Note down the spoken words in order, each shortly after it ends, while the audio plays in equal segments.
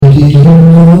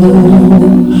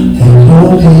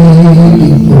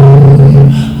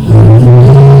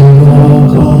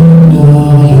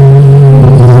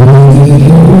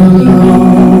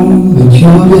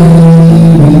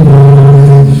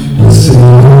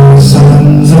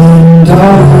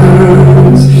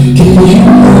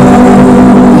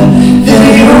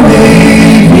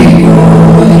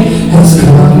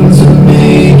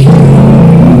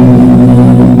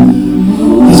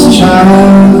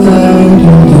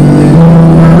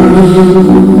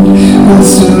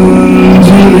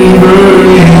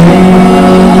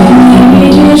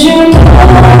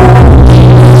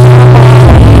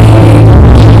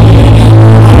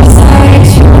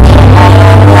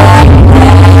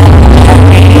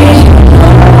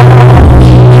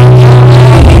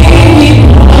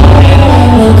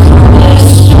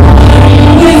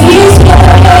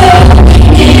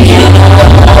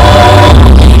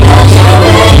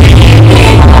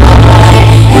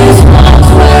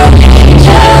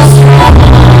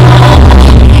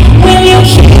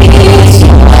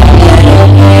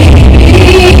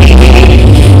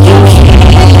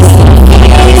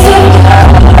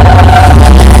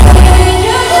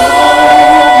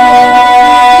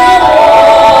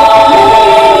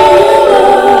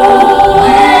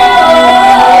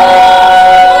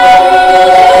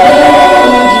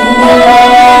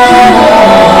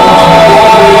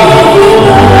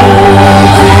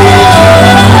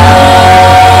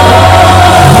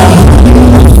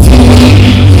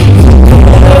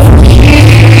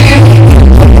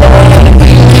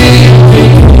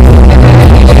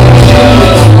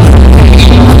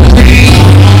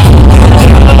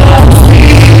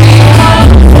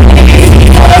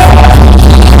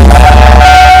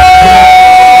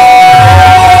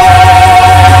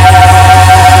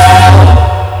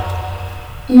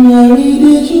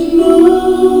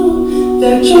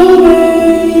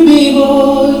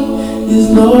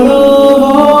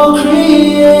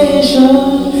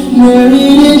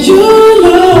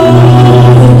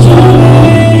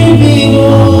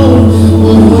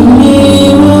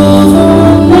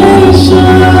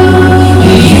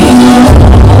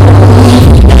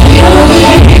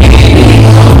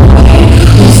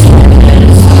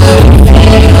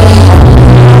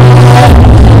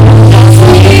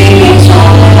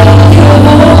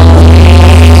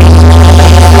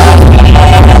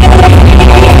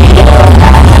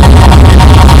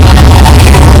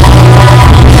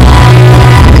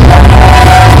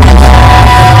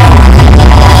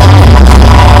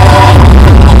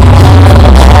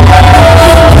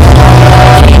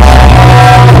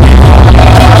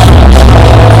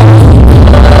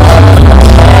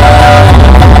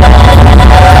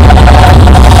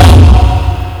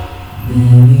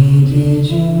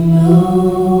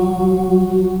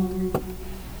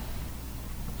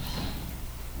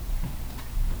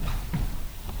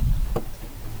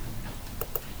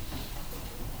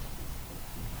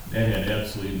That had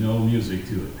absolutely no music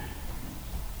to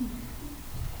it.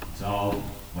 It's all,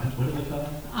 what do they call it?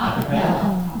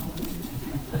 Acapella?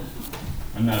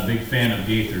 I'm not a big fan of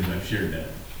Gaithers, I've shared that.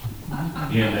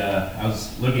 And I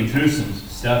was looking through some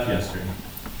stuff yesterday.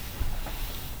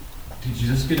 Did you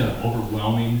just get an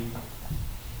overwhelming,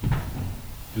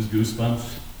 just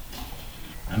goosebumps?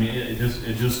 I mean, it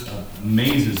just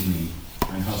amazes me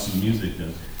on how some music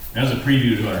does. That was a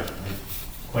preview to our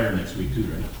choir next week too,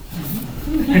 right?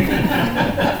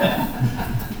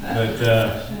 But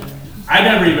I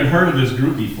never even heard of this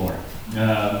group before.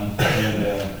 And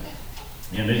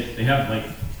they have like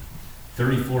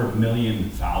 34 million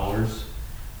followers.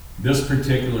 This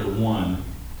particular one,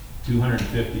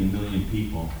 250 million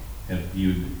people have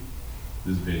viewed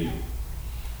this video.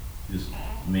 Just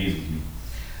amazes me.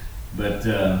 But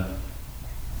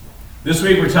this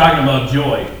week we're talking about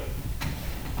joy.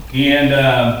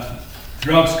 And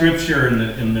throughout Scripture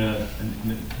and the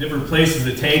different places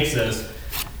it takes us,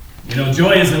 you know,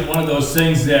 joy isn't one of those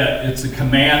things that it's a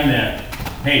command that,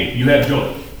 hey, you have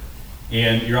joy,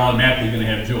 and you're automatically going to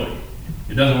have joy.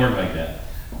 It doesn't work like that.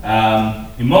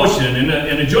 Emotion,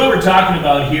 and the joy we're talking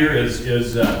about here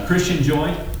is Christian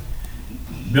joy,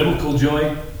 biblical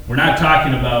joy. We're not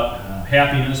talking about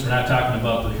happiness. We're not talking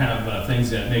about the kind of things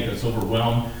that make us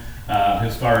overwhelmed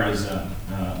as far as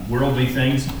worldly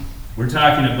things. We're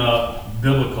talking about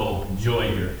biblical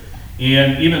joy here.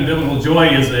 And even biblical joy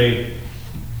is a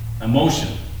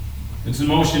emotion. It's an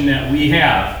emotion that we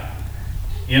have.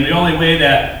 And the only way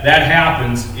that that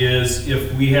happens is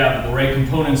if we have the right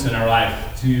components in our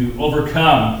life to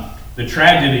overcome the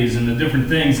tragedies and the different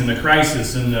things and the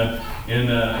crisis and the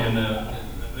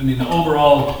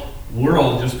overall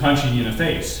world just punching you in the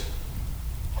face.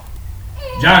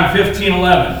 John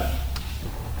 15:11.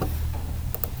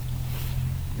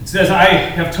 It says, I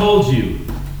have told you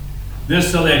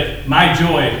this so that my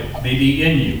joy may be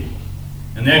in you,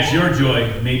 and that your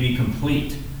joy may be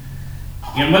complete.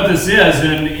 And what this is,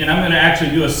 and I'm going to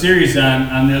actually do a series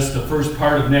on this the first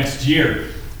part of next year.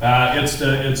 It's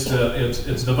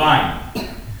the vine,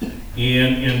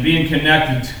 and being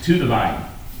connected to the vine.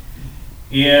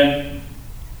 And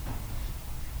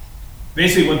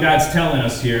basically what God's telling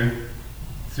us here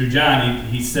through John,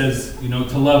 he says, you know,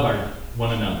 to love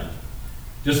one another.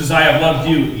 Just as I have loved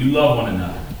you, you love one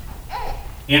another.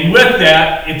 And with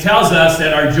that, it tells us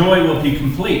that our joy will be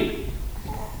complete.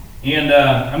 And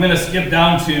I'm going to skip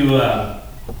down to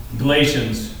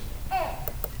Galatians.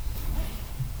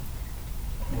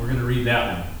 We're going to read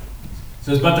that one. It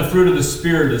says, but the fruit of the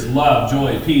Spirit is love,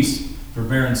 joy, peace,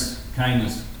 forbearance,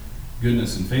 kindness,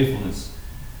 goodness, and faithfulness.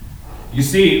 You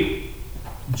see,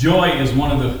 joy is one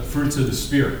of the fruits of the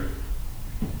Spirit.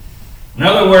 In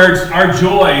other words, our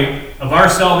joy of our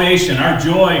salvation, our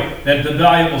joy that the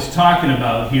Bible's talking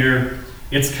about here,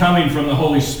 it's coming from the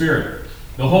Holy Spirit.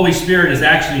 The Holy Spirit is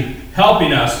actually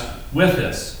helping us with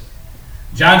this.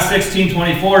 John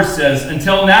 16:24 says,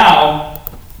 until now,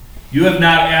 you have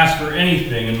not asked for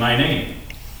anything in my name.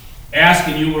 Ask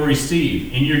and you will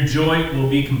receive, and your joy will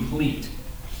be complete.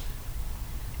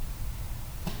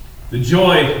 The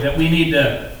joy that we need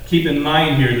to keep in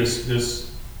mind here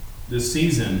this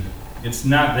season, it's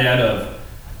not that of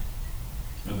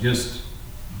just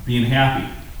being happy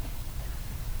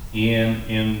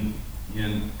and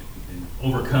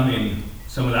overcoming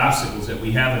some of the obstacles that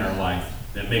we have in our life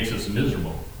that makes us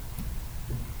miserable.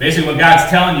 Basically what God's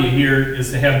telling you here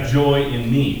is to have joy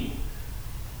in me.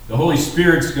 The Holy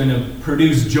Spirit's going to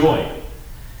produce joy.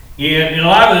 And a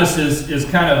lot of this is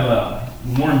kind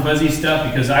of warm fuzzy stuff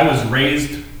because I was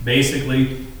raised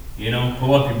basically, you know,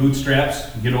 pull up your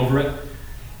bootstraps, get over it,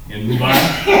 and move on,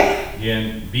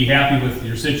 and be happy with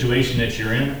your situation that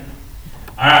you're in.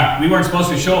 We weren't supposed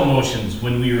to show emotions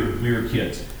when we were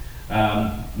kids.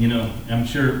 You know, I'm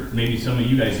sure maybe some of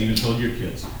you guys even told your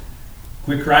kids,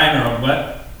 quit crying or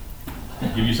what?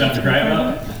 Give you something to cry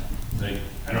about? It's like,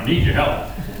 I don't need your help.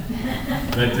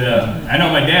 But I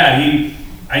know my dad,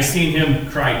 I seen him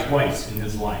cry twice in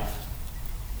his life.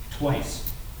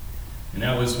 Twice. And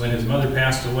that was when his mother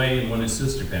passed away and when his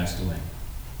sister passed away.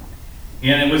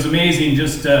 And it was amazing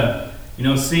just,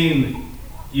 seeing,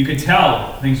 you could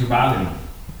tell things were bothering him.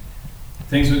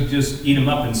 Things would just eat him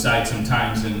up inside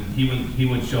sometimes, and he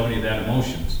wouldn't show any of that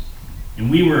emotions. And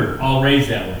we were all raised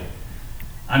that way.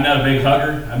 I'm not a big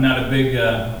hugger. I'm not a big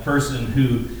person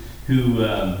who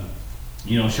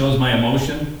shows my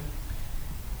emotion.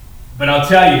 But I'll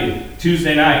tell you,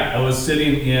 Tuesday night, I was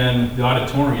sitting in the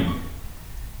auditorium,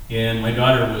 and my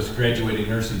daughter was graduating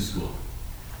nursing school.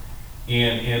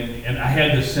 And I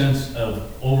had this sense of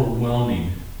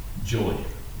overwhelming joy.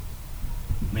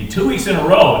 I mean, 2 weeks in a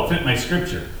row, it fit my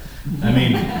scripture. I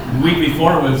mean, the week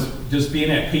before was just being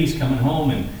at peace, coming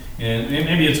home, and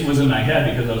maybe it was in my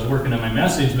head because I was working on my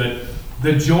message, but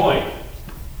the joy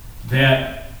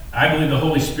that I believe the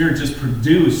Holy Spirit just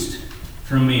produced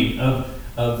from me of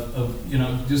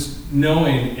just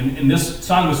knowing, and this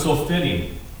song was so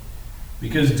fitting,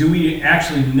 because do we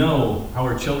actually know how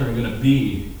our children are going to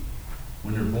be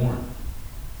when they're born?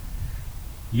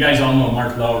 You guys all know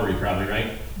Mark Lowry probably,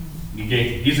 right?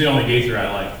 He's the only Gaither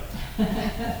I like.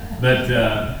 But,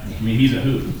 he's a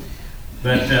hoot.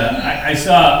 But I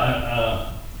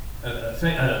saw a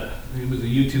thing, it was a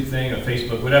YouTube thing, a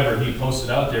Facebook, whatever, he posted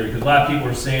out there, because a lot of people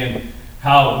were saying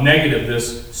how negative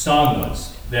this song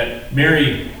was. That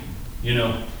Mary,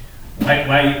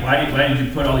 why did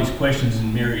you put all these questions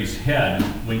in Mary's head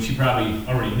when she probably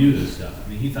already knew this stuff? I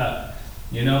mean, he thought,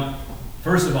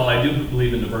 first of all, I do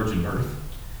believe in the virgin birth.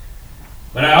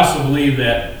 But I also believe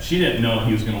that she didn't know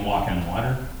he was going to walk on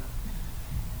water.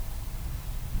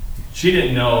 She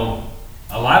didn't know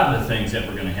a lot of the things that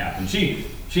were going to happen. She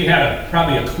had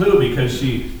probably a clue because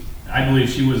I believe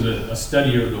she was a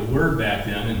studier of the Word back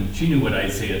then, and she knew what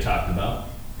Isaiah talked about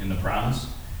in the promise.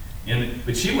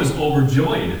 But she was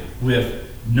overjoyed with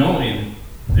knowing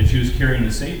that she was carrying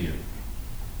the Savior.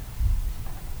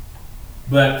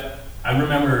 He I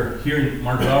remember hearing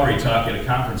Mark Lowry talk at a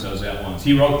conference I was at once.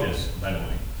 He wrote this, by the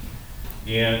way.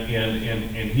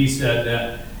 And he said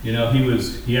that,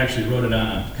 he actually wrote it on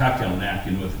a cocktail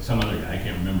napkin with some other guy. I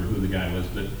can't remember who the guy was,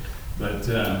 but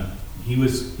he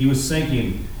was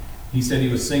thinking, he said he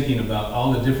was thinking about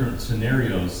all the different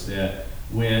scenarios that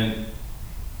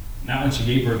not when she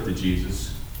gave birth to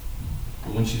Jesus,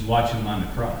 but when she's watching him on the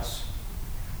cross,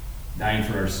 dying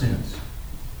for our sins.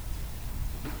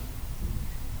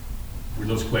 Were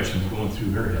those questions going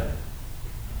through her head?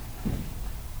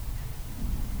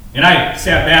 And I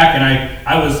sat back and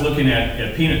I was looking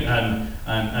at Peanut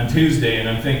on Tuesday, and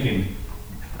I'm thinking,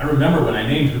 I remember when I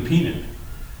named her Peanut.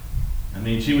 I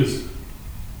mean, she was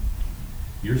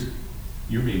your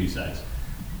baby size.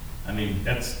 I mean,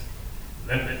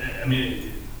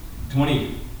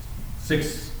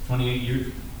 26, 28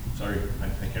 years. Sorry,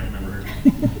 I can't remember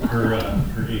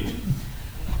her age.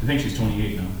 I think she's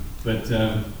 28 now. But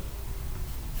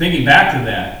thinking back to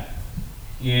that,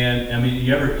 and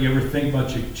you ever think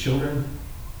about your children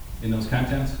in those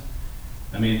contexts?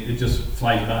 I mean, it just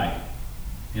flies by.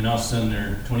 And all of a sudden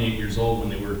they're 28 years old when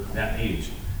they were that age.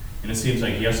 And it seems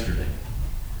like yesterday.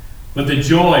 But the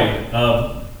joy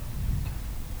of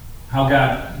how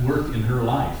God worked in her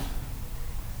life.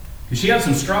 Because she had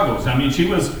some struggles. I mean, she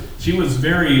was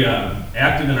very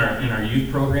active in our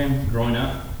youth program growing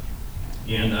up.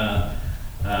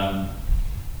 And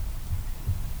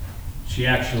she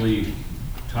actually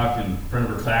talked in front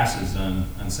of her classes on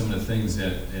some of the things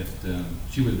that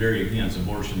she was very against.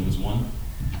 Abortion was one,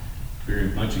 very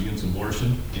much against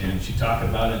abortion, and she talked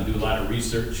about it and do a lot of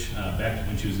research back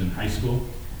when she was in high school.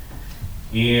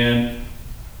 And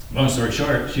long story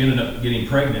short, she ended up getting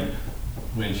pregnant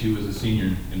when she was a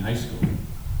senior in high school.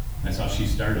 That's how she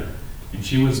started. And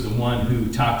she was the one who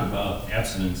talked about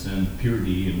abstinence and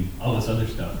purity and all this other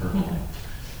stuff her whole life.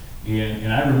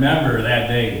 And I remember that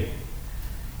day.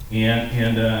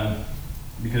 And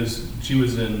because she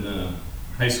was in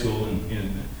high school,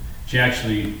 and she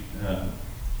actually,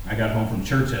 I got home from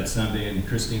church that Sunday, and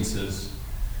Christine says,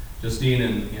 Justine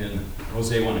and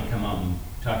Jose want to come out and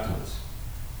talk to us.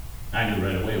 I knew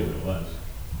right away what it was.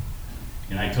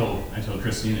 And I told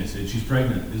Christine, I said, she's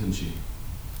pregnant, isn't she?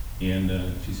 And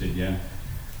she said, yeah.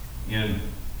 And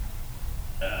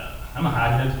I'm a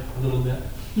hothead a little bit,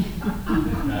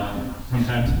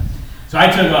 sometimes. So I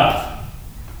took off.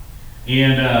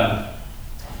 And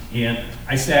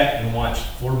I sat and watched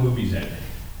 4 movies that day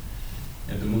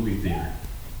at the movie theater.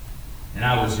 And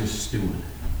I was just stewing.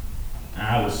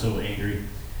 I was so angry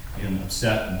and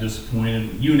upset and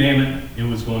disappointed. You name it, it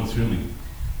was going through me.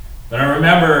 But I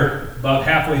remember about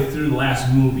halfway through the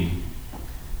last movie,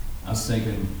 I was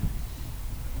thinking,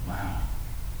 wow,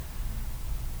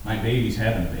 my baby's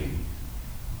having a baby.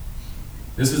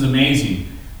 This is amazing,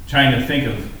 trying to think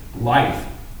of life.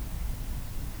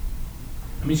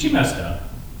 I mean, she messed up,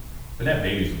 but that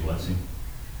baby's a blessing.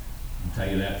 I'll tell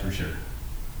you that for sure.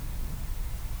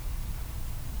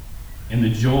 And the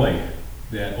joy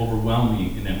that overwhelmed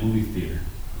me in that movie theater.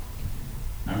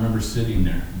 I remember sitting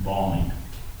there, bawling,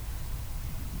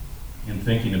 and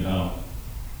thinking about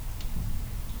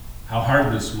how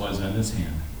hard this was on this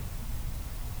hand,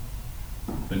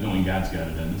 but knowing God's got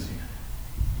it on this hand.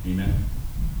 Amen?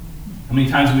 How many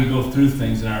times do we go through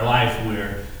things in our life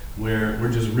where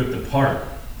we're just ripped apart?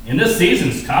 And this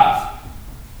season's tough.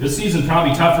 This season's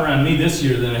probably tougher on me this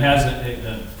year than it has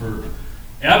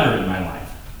ever in my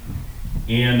life.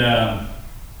 And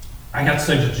I got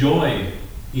such joy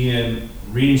in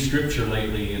reading Scripture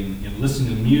lately and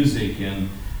listening to music and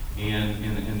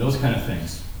those kind of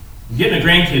things. Getting a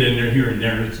grandkid in there here and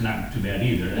there, it's not too bad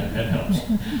either. That helps.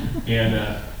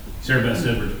 And Sarah Beth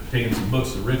said we're taking some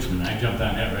books to Richmond. I jumped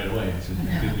on that right away. I said,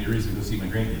 it gives me a reason to go see my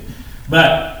grandkid.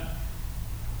 But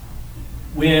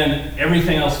when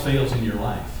everything else fails in your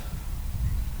life,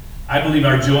 I believe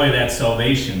our joy, that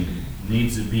salvation,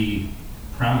 needs to be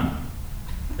prominent.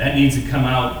 That needs to come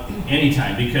out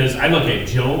anytime. Because I look at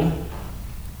Job,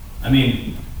 I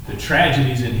mean, the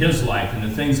tragedies in his life and the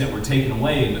things that were taken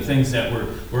away and the things that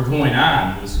were going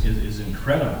on is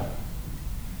incredible.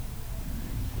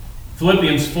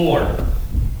 Philippians 4,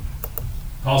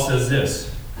 Paul says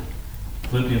this,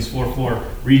 Philippians 4:4,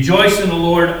 rejoice in the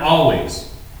Lord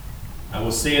always. I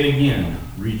will say it again,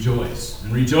 rejoice.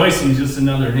 And rejoicing is just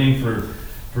another name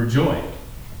for joy.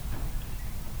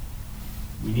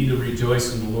 We need to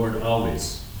rejoice in the Lord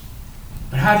always.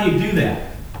 But how do you do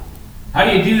that? How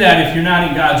do you do that if you're not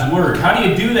in God's Word? How do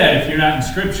you do that if you're not in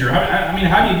Scripture?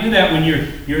 How do you do that when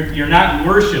you're not in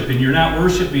worship and you're not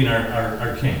worshiping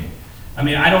our King? I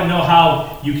mean, I don't know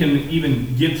how you can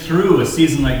even get through a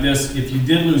season like this if you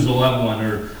did lose a loved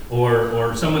one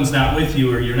or someone's not with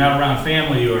you or you're not around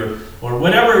family or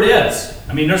whatever it is.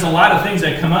 I mean, there's a lot of things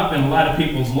that come up in a lot of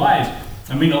people's lives.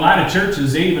 I mean, a lot of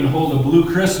churches, they even hold a Blue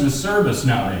Christmas service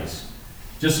nowadays,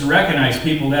 just to recognize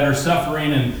people that are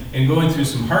suffering and going through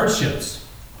some hardships.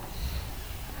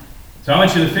 So I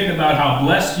want you to think about how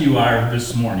blessed you are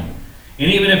this morning. And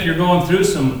even if you're going through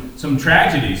some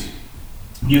tragedies,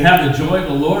 you have the joy of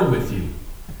the Lord with you.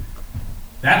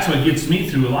 That's what gets me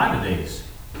through a lot of days.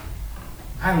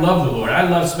 I love the Lord. I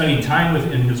love spending time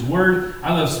in His Word.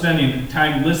 I love spending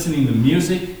time listening to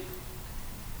music.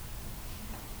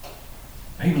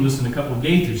 I even listened to a couple of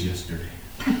Gaithers yesterday.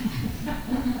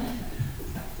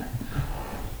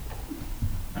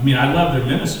 I mean, I love their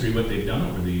ministry, what they've done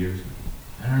over the years.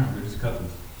 I don't know, there's a couple.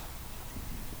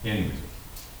 Anyways,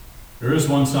 there is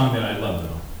one song that I love,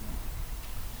 though.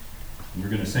 And we're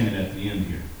going to sing it at the end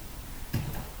here.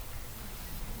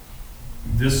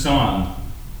 This song,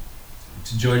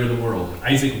 it's a joy to the world.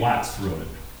 Isaac Watts wrote it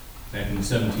back in the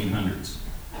 1700s.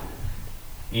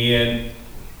 And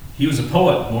he was a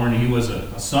poet more than he was a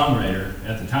songwriter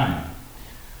at the time.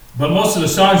 But most of the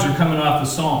songs were coming off the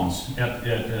Psalms back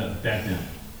then.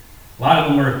 A lot of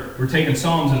them were taking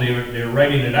Psalms and they were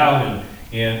writing it out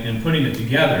and putting it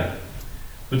together.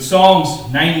 But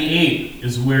Psalms 98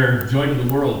 is where Joy to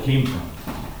the World came from.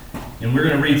 And we're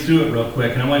going to read through it real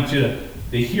quick. And I want you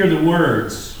to hear the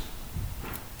words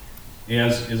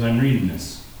as I'm reading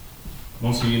this.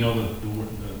 Most of you know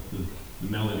the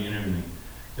melody and everything.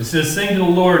 It says, sing to the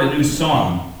Lord a new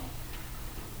song,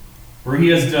 for He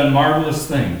has done marvelous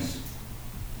things.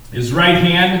 His right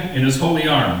hand and His holy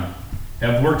arm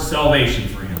have worked salvation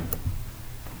for Him.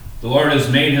 The Lord has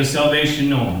made His salvation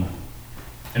known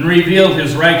and revealed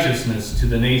His righteousness to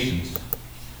the nations.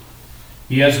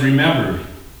 He has remembered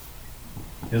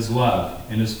His love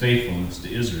and His faithfulness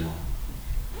to Israel.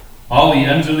 All the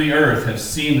ends of the earth have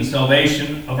seen the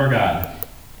salvation of our God.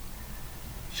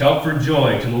 Shout for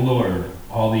joy to the Lord,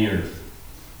 all the earth.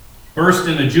 Burst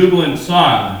in a jubilant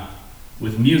song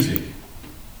with music.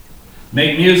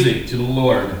 Make music to the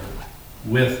Lord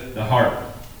with the harp.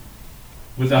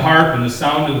 With the harp and the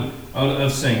sound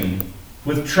of singing.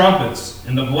 With trumpets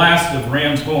and the blast of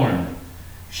ram's horn.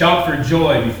 Shout for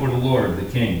joy before the Lord,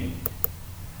 the King.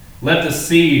 Let the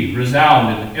sea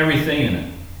resound and everything in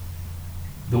it.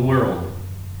 The world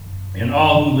and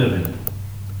all who live in it.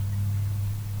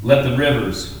 Let the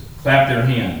rivers clap their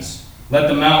hands. Let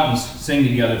the mountains sing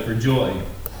together for joy.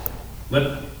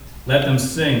 Let them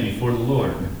sing before the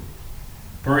Lord.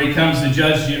 For He comes to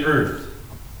judge the earth.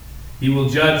 He will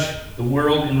judge the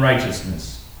world in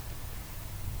righteousness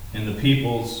and the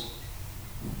peoples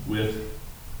with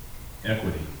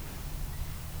equity.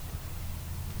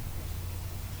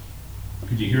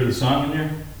 Could you hear the song in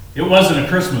there? It wasn't a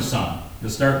Christmas song to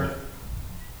start with.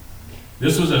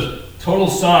 This was a total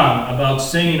song about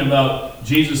singing about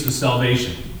Jesus'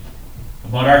 salvation,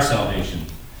 about our salvation,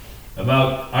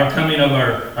 about our coming of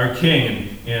our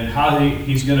King and how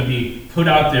He's going to be put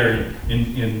out there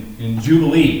in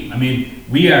Jubilee. I mean,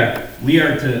 we are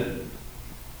to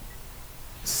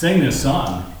sing this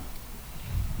song,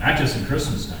 not just in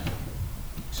Christmas time.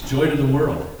 It's joy to the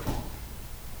world.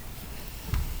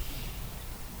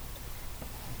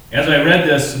 As I read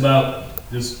this about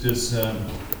this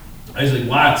Isaac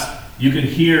Watts, you could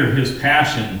hear his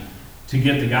passion to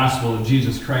get the gospel of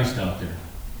Jesus Christ out there.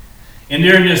 And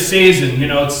during this season,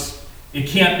 It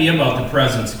can't be about the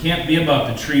presents. It can't be about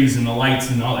the trees and the lights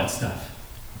and all that stuff.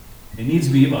 It needs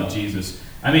to be about Jesus.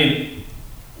 I mean,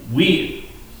 we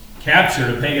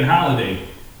captured a pagan holiday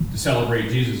to celebrate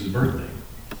Jesus' birthday.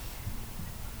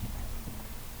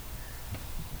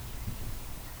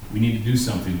 We need to do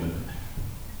something with it.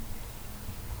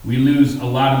 We lose a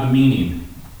lot of the meaning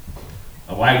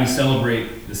of why we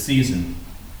celebrate the season.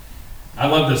 I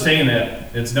love the saying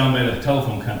that it's done by the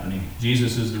telephone company.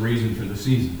 Jesus is the reason for the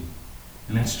season.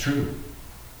 And that's true.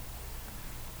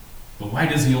 But why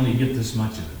does he only get this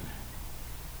much of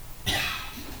it?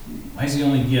 Why does he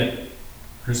only get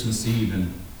Christmas Eve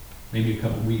and maybe a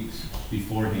couple weeks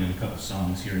beforehand, a couple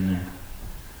songs here and there?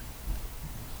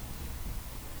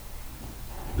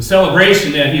 The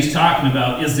celebration that he's talking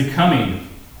about is the coming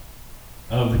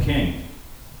of the King.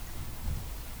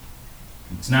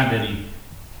 It's not that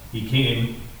he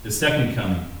came, the second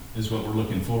coming is what we're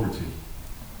looking forward to.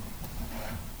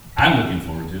 I'm looking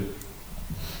forward to it.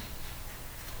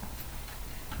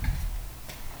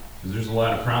 Because there's a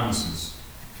lot of promises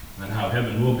on how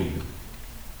heaven will be.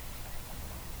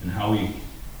 And how we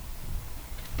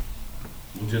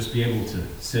will just be able to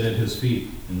sit at his feet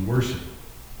and worship.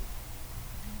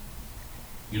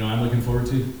 You know what I'm looking forward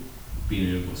to?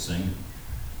 Being able to sing.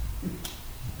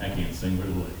 I can't sing where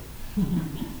to lay.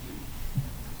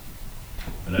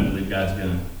 But I believe God's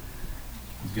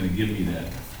He's gonna give me that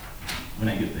when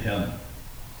I get to heaven.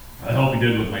 I hope he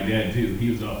did with my dad too.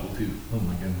 He was awful too. Oh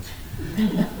my goodness.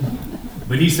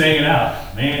 But he sang it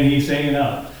out. Man, he sang it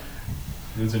out.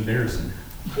 It was embarrassing.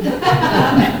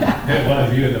 It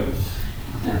was. You had the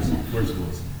worst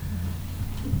voice.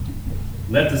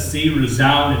 Let the sea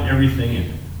resound and everything in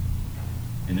it,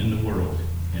 and in the world,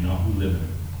 and all who live in it.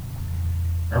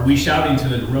 Are we shouting to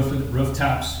the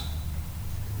rooftops?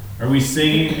 Are we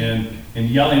singing and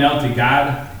yelling out to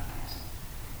God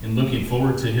and looking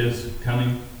forward to his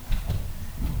coming?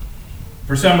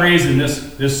 For some reason,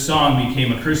 this song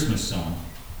became a Christmas song.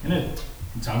 And it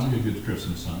sounds like a good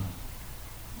Christmas song.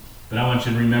 But I want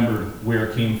you to remember where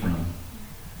it came from.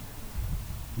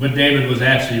 What David was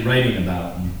actually writing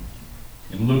about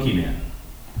and looking at.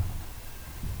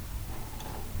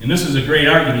 And this is a great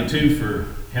argument, too, for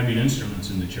having instruments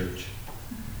in the church.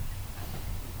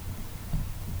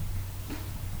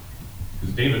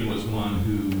 Because David was one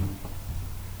who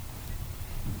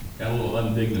got a little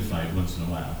undignified once in a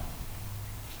while.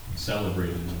 He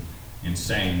celebrated and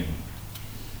sang.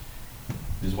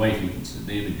 His wife even said,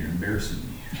 "David, you're embarrassing me."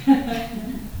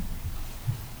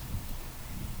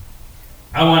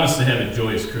 I want us to have a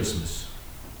joyous Christmas.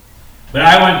 But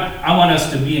I want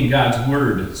us to be in God's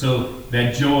Word, so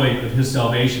that joy of his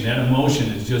salvation, that emotion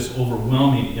is just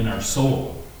overwhelming in our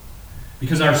soul.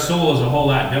 Because our soul is a whole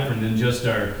lot different than just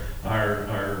our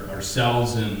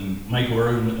cells and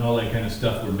microorganisms and all that kind of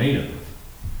stuff we're made of.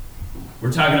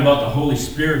 We're talking about the Holy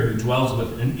Spirit who dwells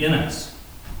within us.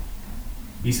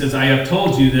 He says, "I have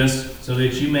told you this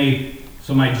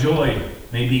so my joy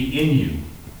may be in you."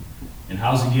 And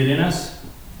how's it get in us?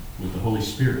 With the Holy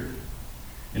Spirit.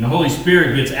 And the Holy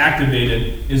Spirit gets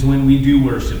activated is when we do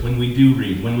worship, when we do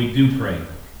read, when we do pray,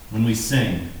 when we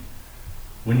sing,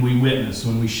 when we witness,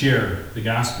 when we share the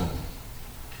gospel.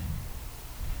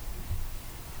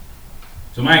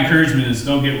 So my encouragement is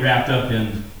don't get wrapped up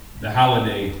in the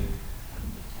holiday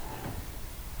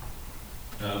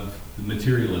of the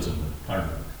materialism part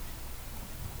of it.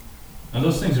 Now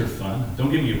those things are fun.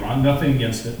 Don't get me wrong, nothing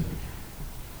against it.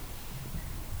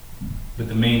 But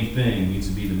the main thing needs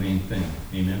to be the main thing.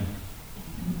 Amen?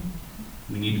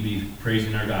 We need to be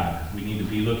praising our God. We need to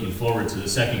be looking forward to the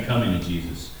second coming of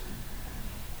Jesus.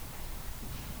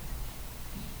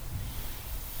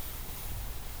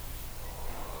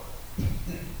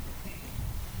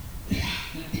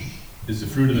 Is the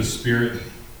fruit of the Spirit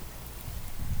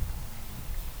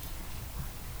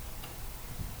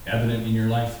evident in your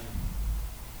life?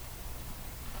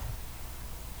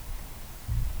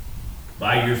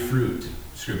 By your fruit,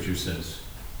 Scripture says.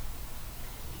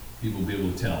 People will be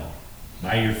able to tell.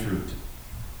 By your fruit.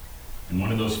 And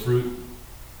one of those fruit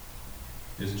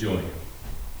is joy.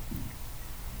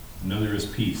 Another is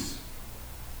peace.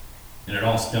 And it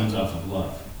all stems off of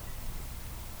love.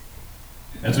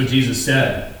 That's what Jesus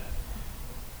said.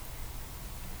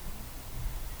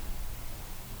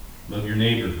 Love your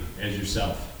neighbor as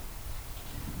yourself.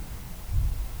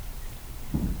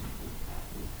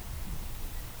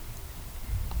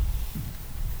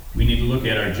 We need to look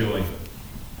at our joy.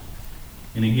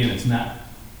 And again, it's not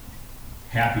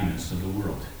happiness of the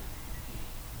world.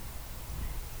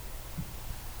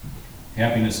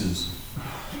 Happiness is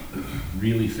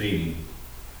really fading.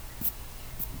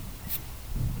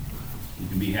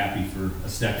 can be happy for a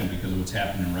second because of what's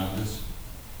happening around us.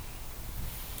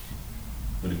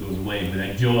 But it goes away. But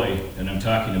that joy that I'm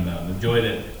talking about, the joy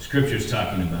that Scripture's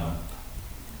talking about,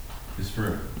 is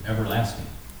for everlasting.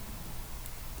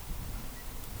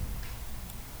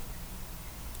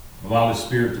 Allow the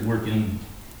Spirit to work in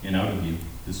and out of you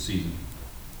this season.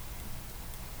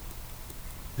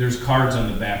 There's cards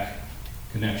on the back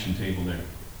connection table there.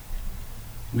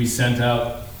 We sent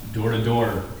out door to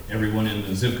door, everyone in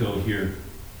the zip code here,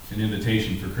 an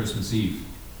invitation for Christmas Eve.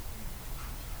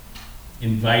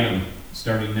 Invite them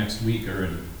starting next week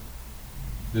already,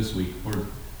 this week, or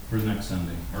for next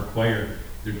Sunday. Our choir,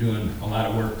 they're doing a lot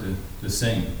of work to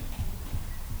sing.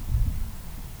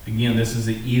 Again, this is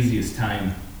the easiest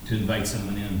time to invite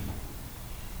someone in.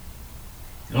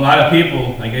 And a lot of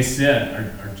people, like I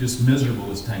said, are just miserable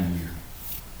this time of year.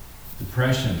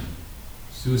 Depression,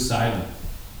 suicidal,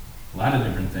 a lot of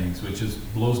different things, which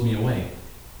just blows me away.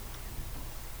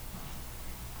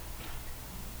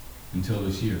 Until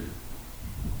this year.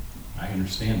 I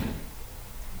understand it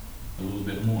a little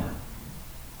bit more.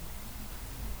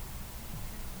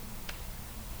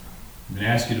 I'm going to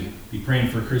ask you to be praying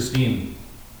for Christine.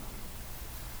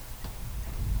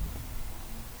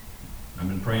 I've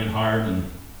been praying hard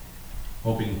and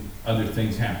hoping other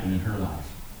things happen in her life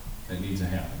that needs to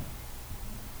happen.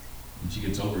 When she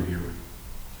gets over here,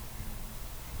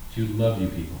 she would love you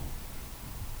people.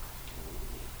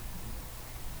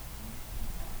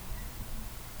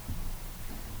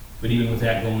 But even with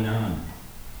that going on,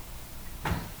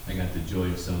 I got the joy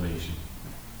of salvation.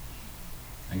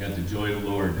 I got the joy of the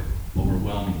Lord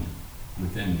overwhelming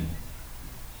within me.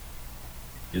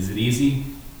 Is it easy?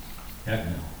 Heck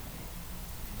no.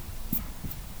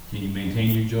 Can you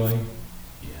maintain your joy?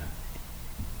 Yeah.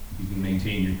 You can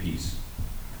maintain your peace.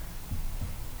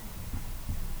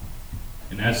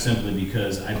 And that's simply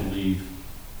because I believe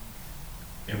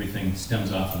everything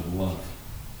stems off of love.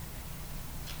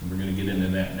 And we're going to get into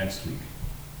that next week.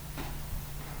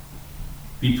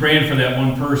 Be praying for that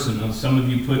one person. Some of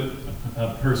you put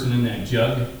a person in that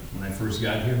jug when I first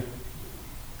got here.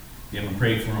 If you haven't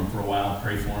prayed for them for a while,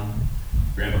 pray for them.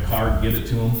 Grab a card, give it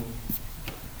to them.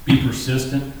 Be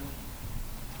persistent.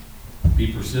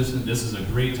 Be persistent. This is a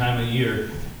great time of year,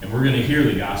 and we're going to hear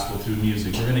the gospel through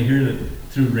music. We're going to hear it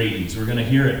through ratings. We're going to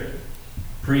hear it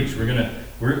preached. We're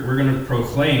going to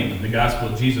proclaim the gospel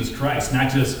of Jesus Christ.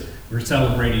 Not just we're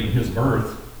celebrating his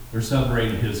birth, we're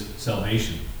celebrating his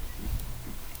salvation.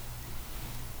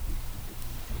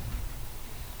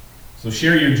 So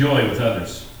share your joy with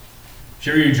others.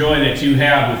 Share your joy that you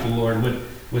have with the Lord,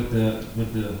 with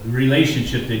the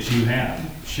relationship that you have.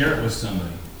 Share it with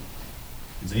somebody,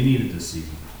 because they need it this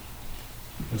season.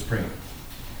 Let's pray.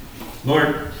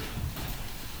 Lord,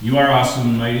 you are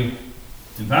awesome and mighty.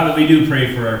 And Father, we do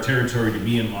pray for our territory to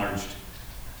be enlarged.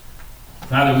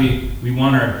 Father, we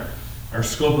want our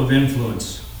scope of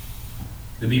influence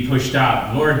to be pushed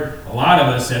out. Lord, a lot of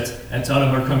us, that's out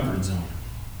of our comfort zone.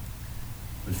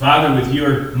 But Father, with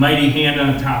your mighty hand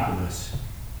on top of us,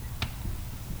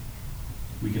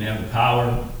 we can have the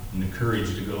power and the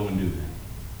courage to go and do that.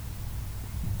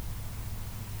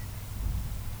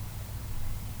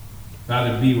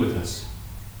 Father, be with us.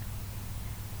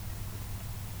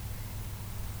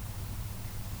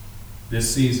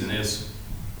 This season, as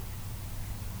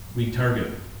we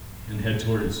target and head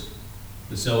towards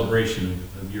the celebration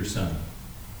of your Son.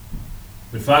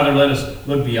 But Father, let us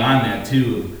look beyond that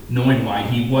too, knowing why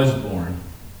he was born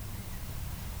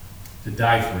to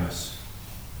die for us,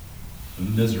 a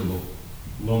miserable,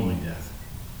 lonely death.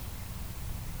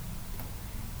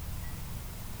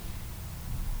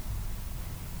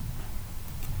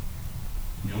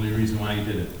 The only reason why he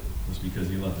did it was because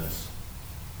he loved us.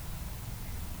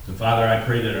 So Father, I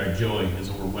pray that our joy is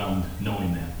overwhelmed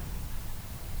knowing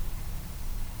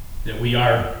that we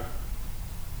are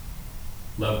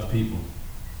loved people.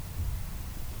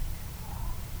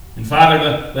 And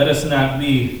Father, let us not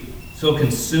be so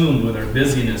consumed with our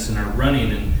busyness and our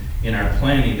running and in our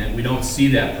planning that we don't see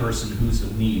that person who's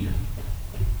in need,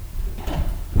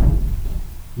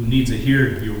 who needs to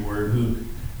hear your word, who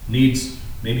needs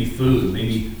maybe food,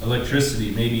 maybe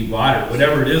electricity, maybe water,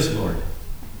 whatever it is, Lord.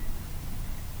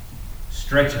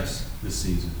 Stretch us this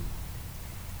season.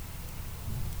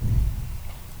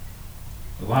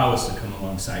 Allow us to come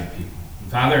alongside people.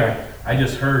 And Father, I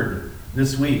just heard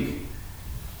this week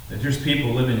that there's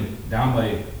people living down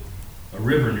by a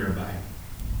river nearby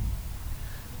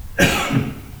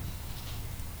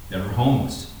that are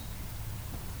homeless.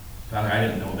 Father, I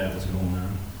didn't know that was going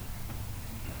on.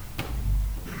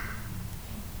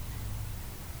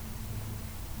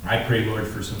 I pray, Lord,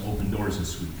 for some open doors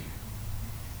this week.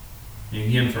 And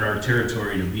again, for our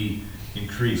territory to be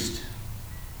increased.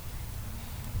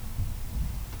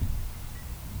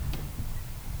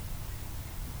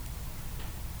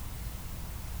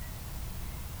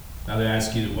 Father, I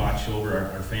ask you to watch over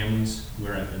our families who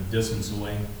are at a distance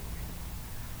away.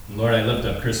 And Lord, I lift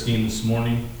up Christine this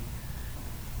morning.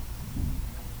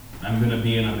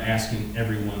 I'm asking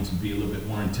everyone to be a little bit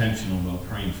more intentional about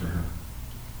praying for her.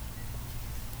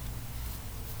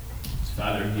 So,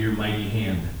 Father, your mighty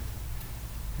hand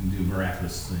can do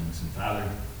miraculous things. And Father,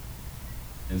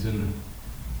 as in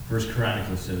 1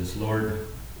 Chronicles says, Lord,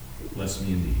 bless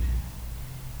me indeed.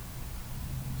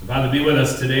 So, Father, be with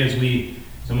us today as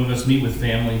some of us meet with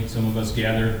family, some of us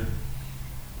gather,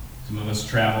 some of us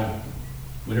travel,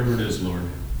 whatever it is, Lord.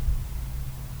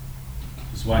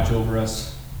 Just watch over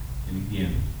us and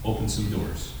again, open some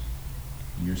doors.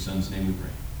 In your Son's name we pray.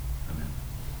 Amen.